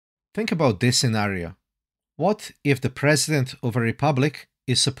Think about this scenario. What if the president of a republic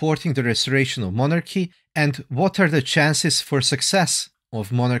is supporting the restoration of monarchy, and what are the chances for success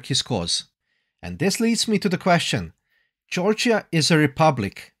of monarchy's cause? And this leads me to the question, Georgia is a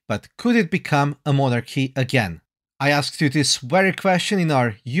republic, but could it become a monarchy again? I asked you this very question in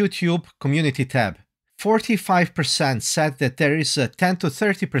our YouTube community tab. 45% said that there is a 10 to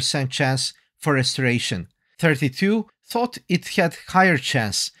 30% chance for restoration. 32% thought it had higher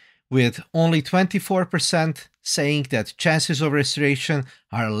chance, with only 24% saying that chances of restoration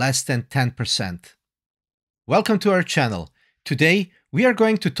are less than 10%. Welcome to our channel. Today we are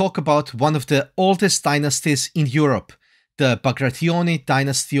going to talk about one of the oldest dynasties in Europe, the Bagrationi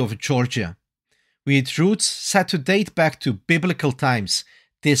dynasty of Georgia. With roots set to date back to biblical times,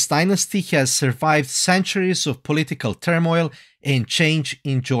 this dynasty has survived centuries of political turmoil and change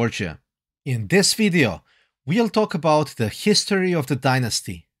in Georgia. In this video, we'll talk about the history of the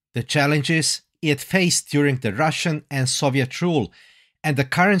dynasty, the challenges it faced during the Russian and Soviet rule, and the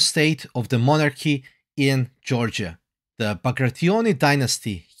current state of the monarchy in Georgia. The Bagrationi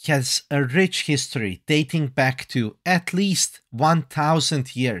dynasty has a rich history dating back to at least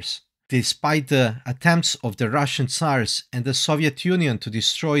 1000 years. Despite the attempts of the Russian Tsars and the Soviet Union to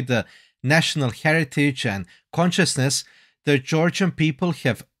destroy the national heritage and consciousness, the Georgian people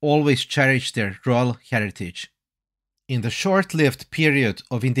have always cherished their royal heritage. In the short-lived period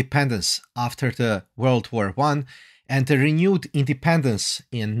of independence after the World War I and the renewed independence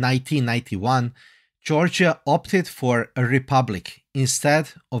in 1991, Georgia opted for a republic instead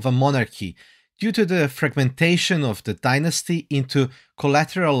of a monarchy due to the fragmentation of the dynasty into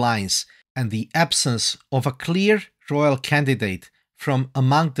collateral lines and the absence of a clear royal candidate from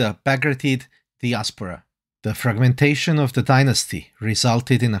among the Bagratid diaspora. The fragmentation of the dynasty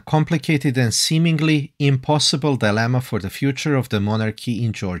resulted in a complicated and seemingly impossible dilemma for the future of the monarchy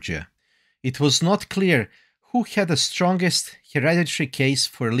in Georgia. It was not clear who had the strongest hereditary case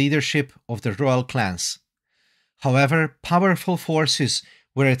for leadership of the royal clans. However, powerful forces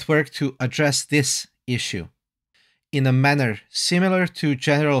were at work to address this issue. In a manner similar to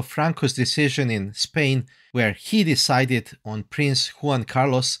General Franco's decision in Spain, where he decided on Prince Juan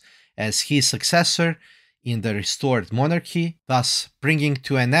Carlos as his successor in the restored monarchy, thus bringing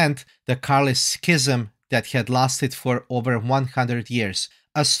to an end the Carlist schism that had lasted for over 100 years.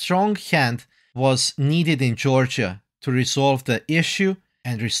 A strong hand was needed in Georgia to resolve the issue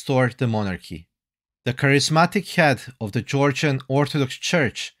and restore the monarchy. The charismatic head of the Georgian Orthodox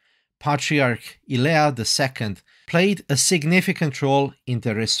Church, Patriarch Ilia II, played a significant role in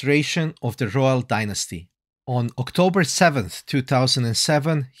the restoration of the royal dynasty. On October 7,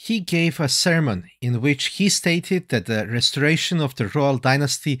 2007, he gave a sermon in which he stated that the restoration of the royal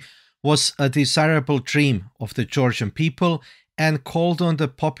dynasty was a desirable dream of the Georgian people and called on the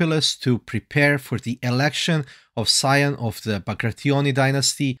populace to prepare for the election of scion of the Bagrationi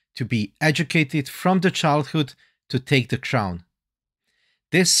dynasty to be educated from the childhood to take the crown.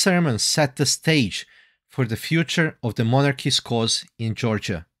 This sermon set the stage for the future of the monarchy's cause in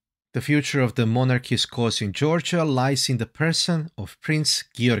Georgia. The future of the monarchy's cause in Georgia lies in the person of Prince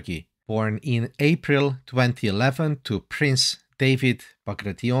Giorgi, born in April 2011 to Prince David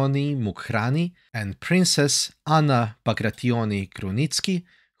Bagrationi Mukhrani and Princess Anna Bagrationi Grunitsky,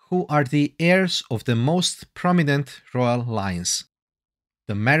 who are the heirs of the most prominent royal lines.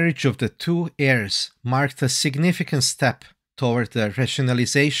 The marriage of the two heirs marked a significant step toward the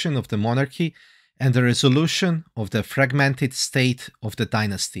rationalization of the monarchy and the resolution of the fragmented state of the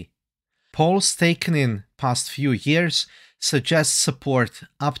dynasty. Polls taken in past few years suggest support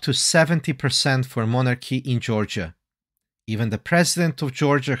up to 70% for monarchy in Georgia. Even the president of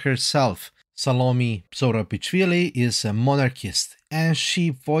Georgia herself, Salome Zorobichvili, is a monarchist, and she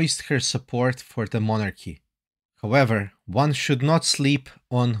voiced her support for the monarchy. However, one should not sleep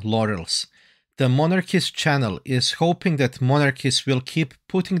on laurels. The Monarchist Channel is hoping that monarchists will keep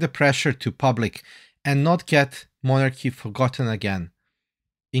putting the pressure to public and not get monarchy forgotten again.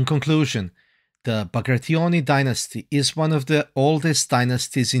 In conclusion, the Bagrationi dynasty is one of the oldest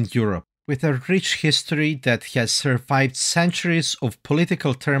dynasties in Europe, with a rich history that has survived centuries of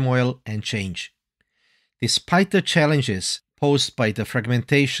political turmoil and change. Despite the challenges posed by the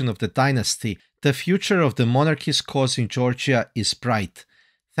fragmentation of the dynasty, the future of the monarchy's cause in Georgia is bright,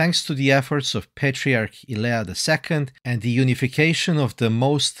 thanks to the efforts of Patriarch Ilia II and the unification of the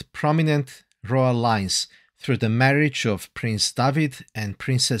most prominent royal lines through the marriage of Prince David and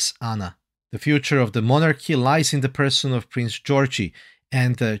Princess Anna. The future of the monarchy lies in the person of Prince Giorgi,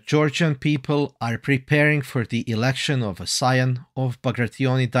 and the Georgian people are preparing for the election of a scion of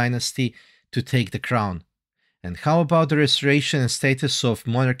Bagrationi dynasty to take the crown. And how about the restoration and status of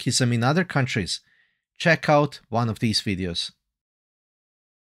monarchism in other countries? Check out one of these videos.